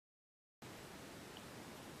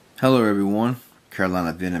Hello everyone,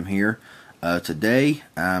 Carolina Venom here. Today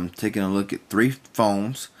I'm taking a look at three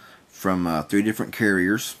phones from three different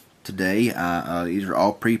carriers. Today these are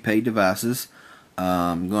all prepaid devices.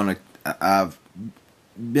 I've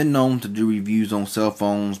been known to do reviews on cell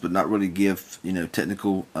phones, but not really give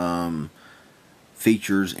technical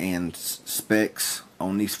features and specs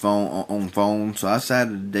on these phones. So I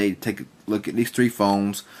decided today to take a look at these three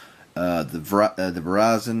phones: the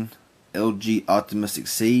Verizon LG Optimus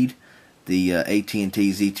Exceed, the AT&T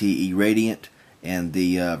ZTE Radiant, and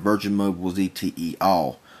the Virgin Mobile ZTE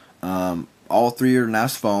All. All three are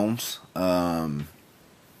nice phones. Some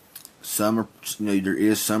are, there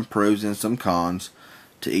is some pros and some cons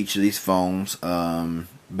to each of these phones.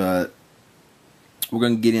 But we're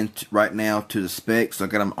going to get into right now to the specs. So I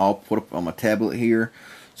got them all put up on my tablet here.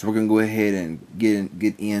 So we're going to go ahead and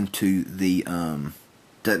get into the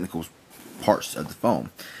technical parts of the phone.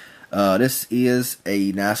 This is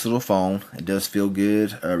a nice little phone. It does feel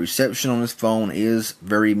good. Reception on this phone is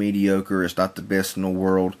very mediocre. It's not the best in the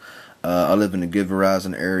world. I live in a good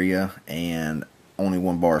Verizon area and only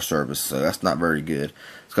one bar of service, so that's not very good.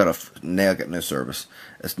 It's got now got no service.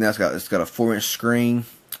 It's got a 4-inch screen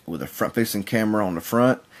with a front-facing camera on the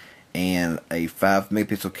front and a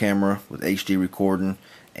 5-megapixel camera with HD recording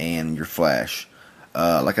and your flash.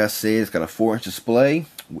 Like I said, it's got a 4-inch display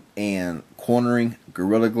and cornering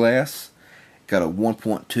Gorilla Glass. Got a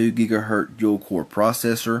 1.2 gigahertz dual-core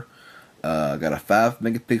processor. Got a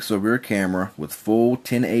 5-megapixel rear camera with full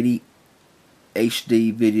 1080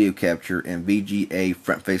 HD video capture and VGA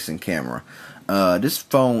front-facing camera. This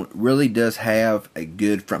phone really does have a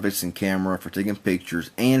good front-facing camera for taking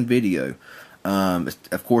pictures and video.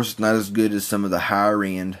 Of course, it's not as good as some of the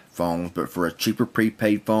higher-end phones, but for a cheaper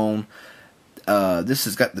prepaid phone, this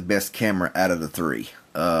has got the best camera out of the three.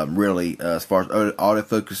 Really, as far as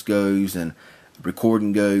autofocus goes and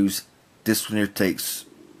recording goes, this one here takes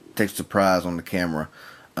the prize on the camera,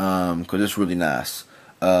 because it's really nice.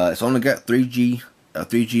 It's only got 3G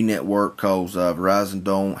network, because Verizon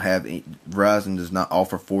does not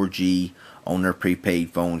offer 4G on their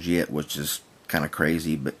prepaid phones yet, which is kind of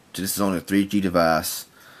crazy. But this is only a 3G device.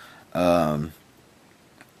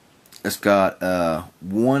 It's got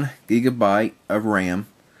 1 gigabyte of RAM.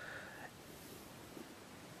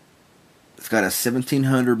 It's got a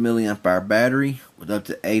 1700 milliamp hour battery with up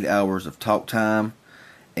to 8 hours of talk time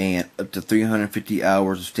and up to 350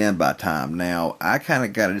 hours of standby time. Now, I kind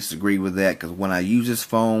of got to disagree with that, because when I use this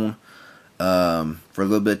phone, for a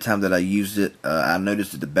little bit of time that I used it, I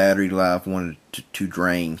noticed that the battery life wanted to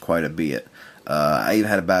drain quite a bit. I even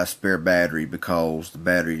had to buy a spare battery because the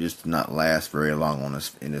battery just did not last very long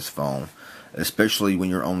in this phone, especially when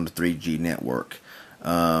you're on the 3G network.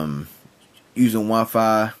 Using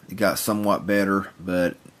Wi-Fi, it got somewhat better,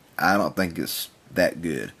 but I don't think it's that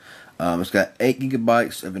good. It's got 8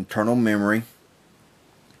 gigabytes of internal memory,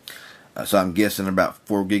 so I'm guessing about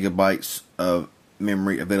 4 gigabytes of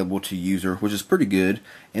memory available to user, which is pretty good,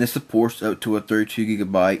 and it supports up to a 32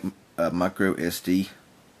 gigabyte micro SD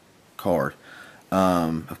card.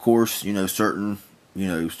 Of course, certain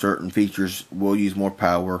features will use more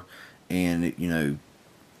power, and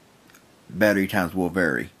battery times will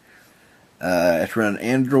vary. It's running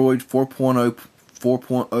Android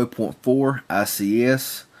 4.0.4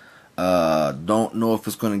 ICS. Don't know if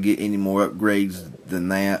it's going to get any more upgrades than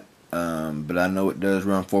that, but I know it does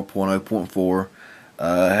run 4.0.4. It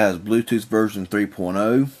has Bluetooth version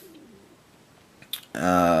 3.0,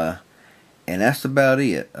 and that's about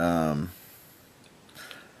it.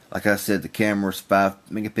 Like I said, the camera's 5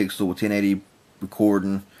 megapixel with 1080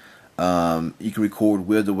 recording. You can record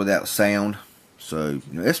with or without sound, so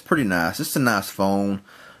it's pretty nice. It's a nice phone.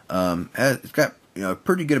 It's got a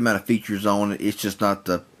pretty good amount of features on it. It's just not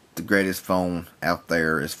the greatest phone out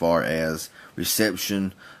there as far as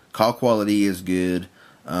reception. Call quality is good.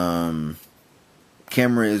 Camera's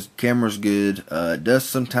good. It does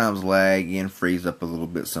sometimes lag and freeze up a little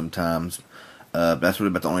bit sometimes. But that's really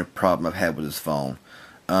about the only problem I've had with this phone.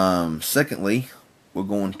 Secondly, we're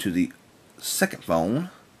going to the second phone,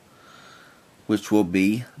 which will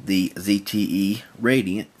be the ZTE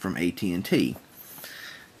Radiant from AT&T.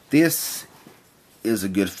 This is a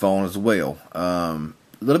good phone as well. A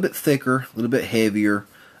little bit thicker, a little bit heavier,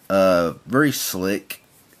 very slick.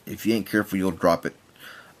 If you ain't careful, you'll drop it.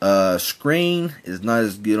 Screen is not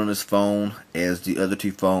as good on this phone as the other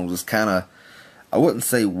two phones. It's kind of, I wouldn't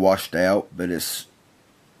say washed out, but it's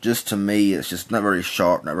just, to me, it's just not very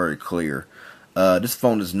sharp, not very clear. This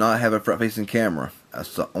phone does not have a front-facing camera.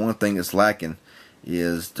 That's the only thing that's lacking,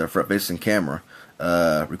 is the front-facing camera.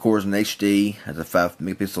 Records in HD, has a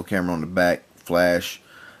 5-megapixel camera on the back, flash.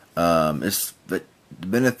 But the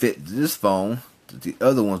benefit to this phone that the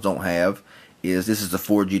other ones don't have is this is a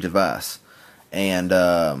 4G device, and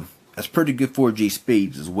that's pretty good 4G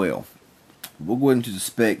speeds as well. We'll go into the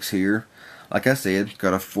specs here. Like I said,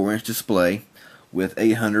 got a 4-inch display with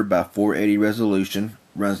 800 by 480 resolution.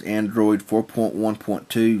 Runs Android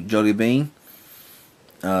 4.1.2 Jelly Bean.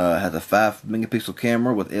 Has a 5 megapixel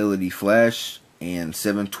camera with LED flash and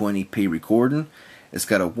 720p recording. It's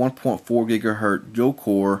got a 1.4 gigahertz dual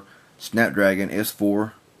core Snapdragon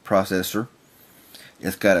S4 processor.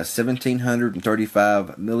 It's got a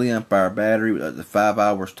 1735 milliamp hour battery with up to 5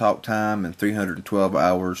 hours talk time and 312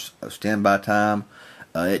 hours of standby time.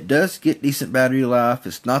 It does get decent battery life.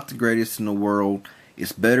 It's not the greatest in the world.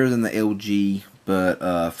 It's better than the LG,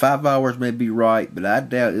 but 5 hours may be right, but I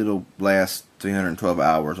doubt it'll last 312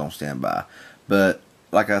 hours on standby. But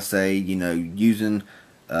like I say, you know, using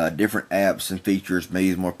different apps and features may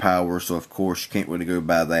use more power, so of course you can't really go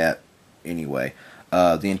by that anyway.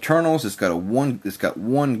 The internals, it's got 1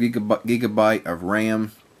 gigabyte of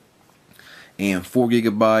RAM and 4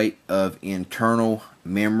 gigabyte of internal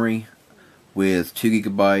memory with 2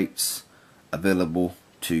 gigabytes available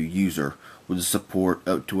to user with the support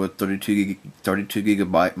up to a 32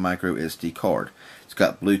 gigabyte micro SD card. It's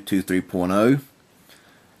got Bluetooth 3.0.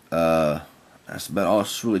 That's about all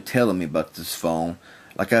it's really telling me about this phone.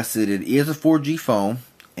 Like I said, it is a 4G phone,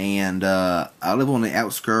 and I live on the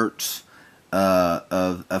outskirts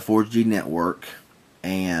of a 4G network,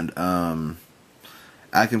 and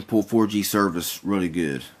I can pull 4G service really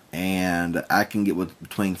good, and I can get with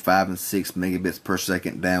between 5 and 6 megabits per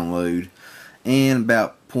second download, and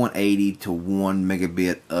about 0.80 to 1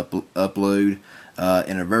 megabit upload.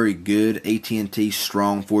 In a very good AT&T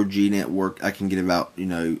strong 4G network, I can get about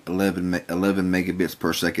 11 megabits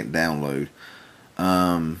per second download.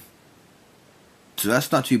 So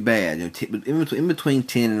that's not too bad. In between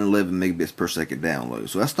 10 and 11 megabits per second download.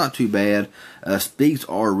 So that's not too bad. Speeds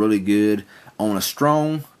are really good. On a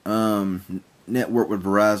strong network with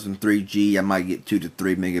Verizon 3G, I might get 2 to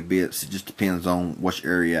 3 megabits. It just depends on which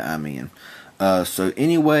area I'm in. So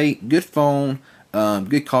anyway, good phone,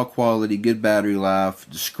 good call quality, good battery life.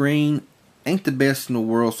 The screen ain't the best in the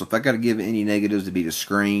world, so if I got to give it any negatives, it'd be the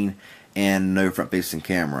screen and no front-facing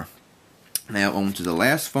camera. Now on to the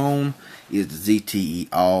last phone is the ZTE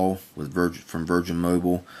All from Virgin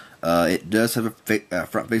Mobile. It does have a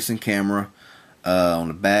front-facing camera. On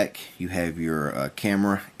the back, you have your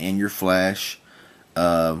camera and your flash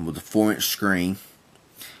with a 4-inch screen.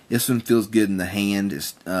 This one feels good in the hand.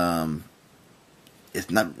 It's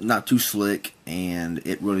not too slick, and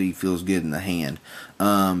it really feels good in the hand.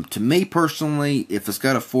 To me personally, if it's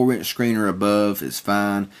got a 4-inch screen or above, it's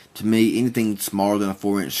fine. To me, anything smaller than a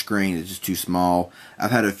 4-inch screen is just too small.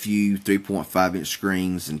 I've had a few 3.5-inch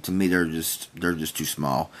screens, and to me they're just too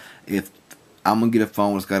small. If I'm gonna get a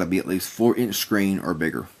phone, it's got to be at least 4-inch screen or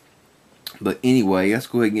bigger. But anyway, let's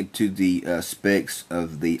go ahead and get to the specs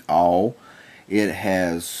of the All. It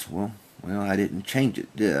has well, I didn't change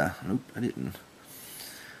it, did I? Nope, I didn't.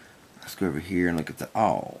 Let's go over here and look at the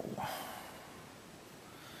All.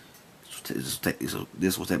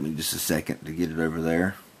 This will take me just a second to get it over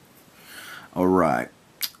there. Alright.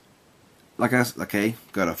 Got a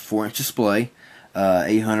 4-inch display,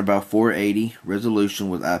 800 by 480 resolution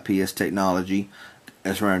with IPS technology.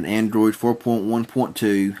 It's running Android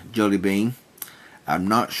 4.1.2 Jelly Bean. I'm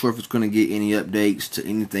not sure if it's going to get any updates to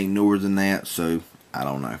anything newer than that, so I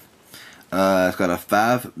don't know. It's got a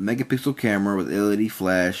 5 megapixel camera with LED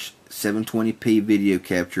flash, 720p video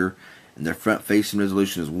capture, and their front facing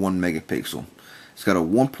resolution is 1 megapixel. It's got a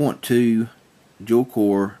 1.2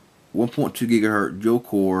 gigahertz dual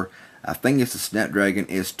core. I think it's a Snapdragon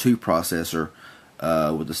S2 processor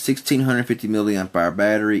with a 1650 milliamp hour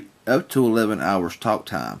battery, up to 11 hours talk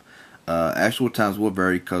time. Actual times will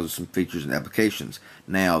vary because of some features and applications.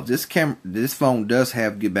 Now this phone does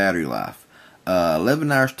have good battery life. 11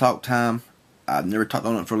 hours talk time. I've never talked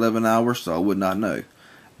on it for 11 hours, so I would not know.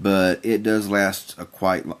 But it does last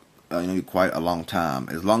quite a long time,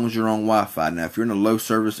 as long as you're on Wi-Fi. Now, if you're in a low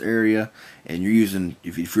service area and you're using,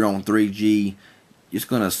 if you're on 3G, it's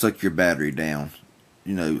gonna suck your battery down.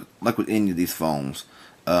 Like with any of these phones,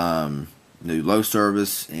 low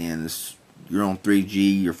service and you're on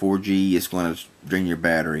 3G or 4G, it's gonna drain your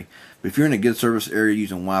battery. But if you're in a good service area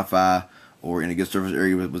using Wi-Fi, or in a good service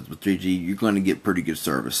area with 3G, you're going to get pretty good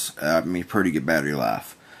service. Pretty good battery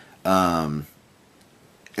life.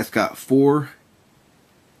 It's got 4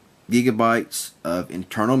 gigabytes of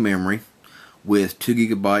internal memory with 2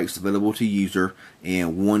 gigabytes available to user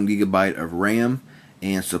and 1 gigabyte of RAM,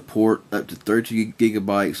 and support up to 32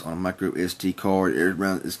 gigabytes on a micro SD card. It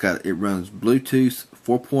runs Bluetooth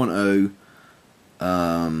 4.0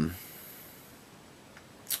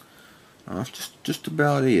 That's just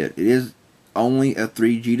about it. It is only a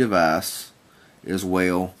 3G device as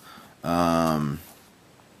well. And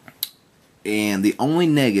the only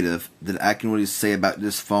negative that I can really say about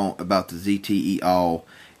this phone, about the ZTE All,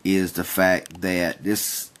 is the fact that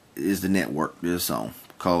this is the network that it's on.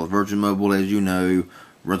 Because Virgin Mobile, as you know,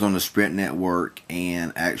 runs on the Sprint network,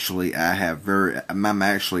 and actually I'm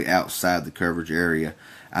actually outside the coverage area.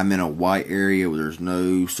 I'm in a white area where there's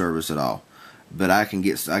no service at all. But I can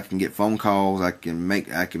get phone calls. I can make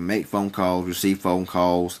phone calls, receive phone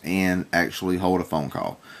calls, and actually hold a phone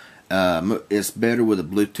call. It's better with a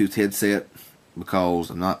Bluetooth headset because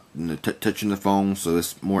I'm not touching the phone, so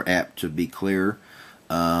it's more apt to be clear.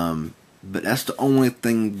 But that's the only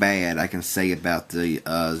thing bad I can say about the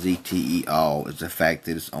ZTE All, is the fact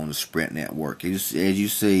that it's on the Sprint network. As you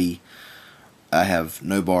see, I have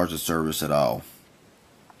no bars of service at all,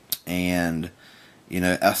 and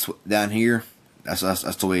that's down here. That's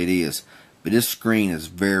the way it is. But this screen is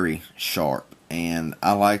very sharp, and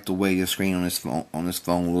I like the way the screen on this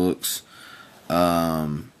phone looks.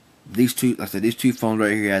 These two phones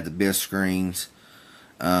right here have the best screens.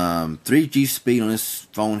 3G speed on this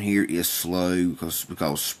phone here is slow because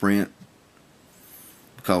Sprint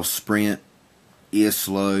is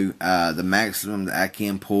slow. The maximum that I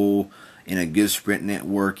can pull in a good Sprint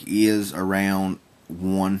network is around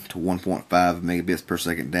 1 to 1.5 megabits per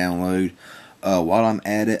second download. While I'm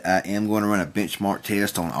at it, I am going to run a benchmark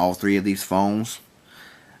test on all three of these phones.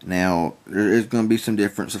 Now, there is going to be some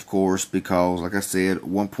difference, of course, because, like I said,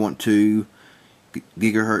 1.2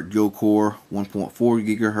 gigahertz dual core, 1.4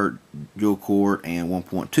 gigahertz dual core, and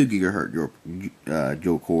 1.2 gigahertz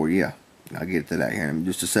dual core. Yeah, I'll get to that here in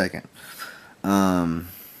just a second.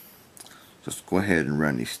 Just go ahead and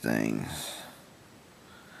run these things.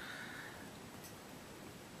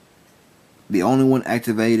 The only one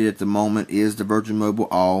activated at the moment is the Virgin Mobile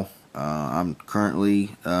All. I'm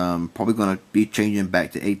currently probably going to be changing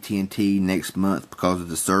back to AT&T next month because of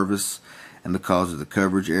the service and because of the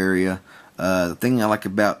coverage area. The thing I like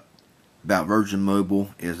about Virgin Mobile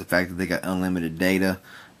is the fact that they got unlimited data,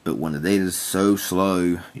 but when the data is so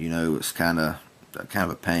slow, it's kind of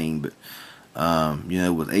a pain. But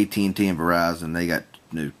with AT&T and Verizon, they got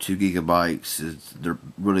 2 gigabytes. They're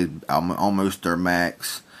really almost their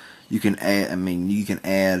max. You can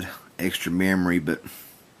add extra memory, but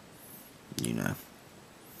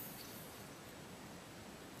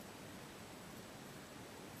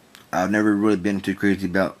I've never really been too crazy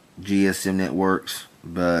about GSM networks,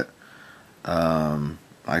 but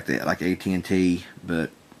like AT&T.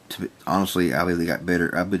 But honestly, I believe they got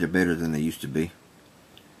better. I bet they're better than they used to be.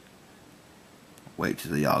 Wait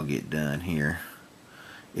till they all get done here.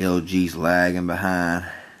 LG's lagging behind.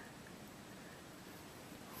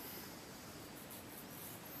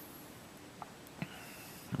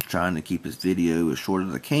 I'm trying to keep this video as short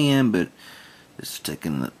as I can, but it's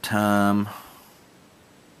taking the time.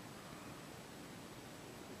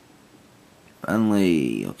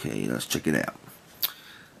 Finally, okay, let's check it out.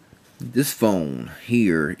 This phone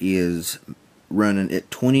here is running at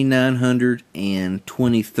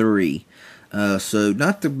 2923. So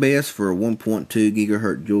not the best for a 1.2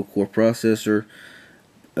 gigahertz dual core processor.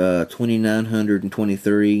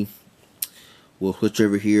 2923. We'll switch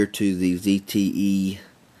over here to the ZTE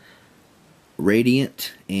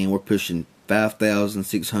Radiant, and we're pushing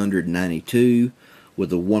 5692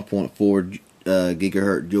 with a 1.4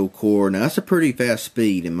 gigahertz dual core. Now that's a pretty fast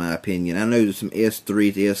speed in my opinion. I know there's some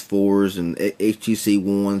S3s, S4s, and HTC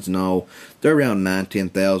Ones and all. They're around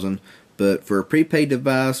 9,000-10,000, but for a prepaid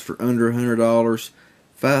device for under $100,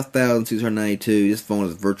 5692. This phone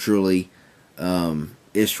is virtually,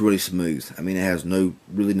 it's really smooth. I mean, it has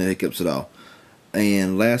really no hiccups at all.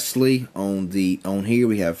 And lastly, on here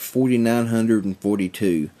we have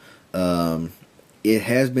 4942. It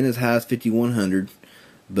has been as high as 5100,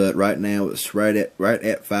 but right now it's right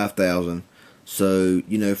at 5000. So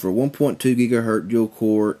for 1.2 gigahertz dual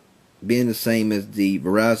core, being the same as the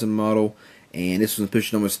Verizon model, and this one's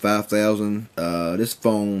pushing almost 5000. This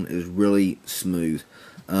phone is really smooth.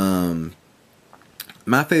 My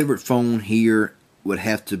favorite phone here would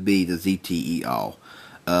have to be the ZTE All.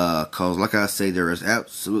 Cause like I say, there is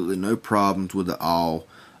absolutely no problems with the All.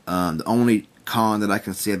 The only con that I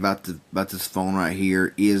can say about this phone right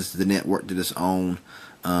here is the network that it's on.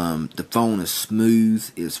 The phone is smooth.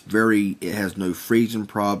 It has no freezing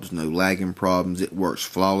problems, no lagging problems. It works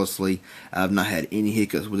flawlessly. I've not had any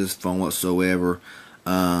hiccups with this phone whatsoever.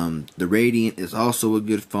 The Radiant is also a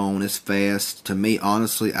good phone. It's fast. To me,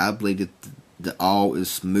 honestly, I believe that the All is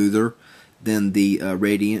smoother than the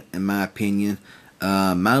Radiant, in my opinion.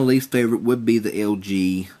 My least favorite would be the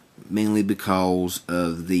LG, mainly because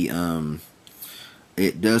of the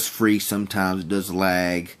it does freeze sometimes, it does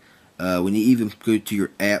lag. When you even go to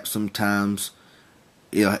your app, sometimes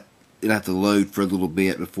it'll have to load for a little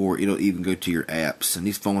bit before it'll even go to your apps. And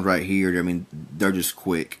these phones right here, I mean, they're just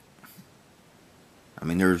quick. I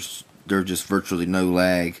mean, there's just virtually no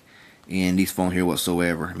lag in these phones here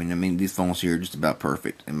whatsoever. I mean, these phones here are just about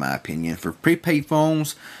perfect in my opinion. For prepaid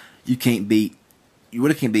phones, you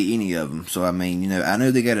really can't beat any of them. So I mean, you know, I know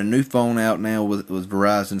they got a new phone out now with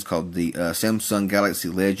Verizon. It's called the Samsung Galaxy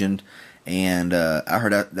Legend, and I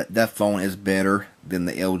heard that phone is better than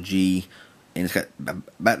the LG, and it's got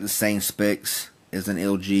about the same specs as an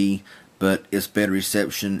LG, but it's better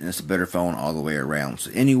reception and it's a better phone all the way around.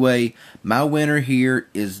 So anyway, my winner here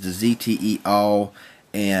is the ZTE All.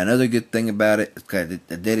 And another good thing about it, it's got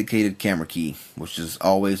a dedicated camera key, which is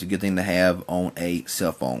always a good thing to have on a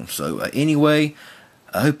cell phone. So anyway,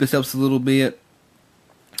 I hope this helps a little bit.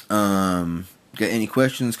 Got any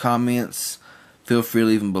questions, comments, feel free to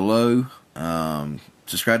leave them below.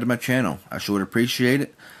 Subscribe to my channel. I sure would appreciate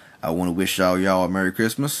it. I want to wish all y'all a Merry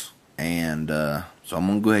Christmas. And so I'm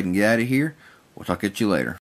going to go ahead and get out of here. We'll talk at you later.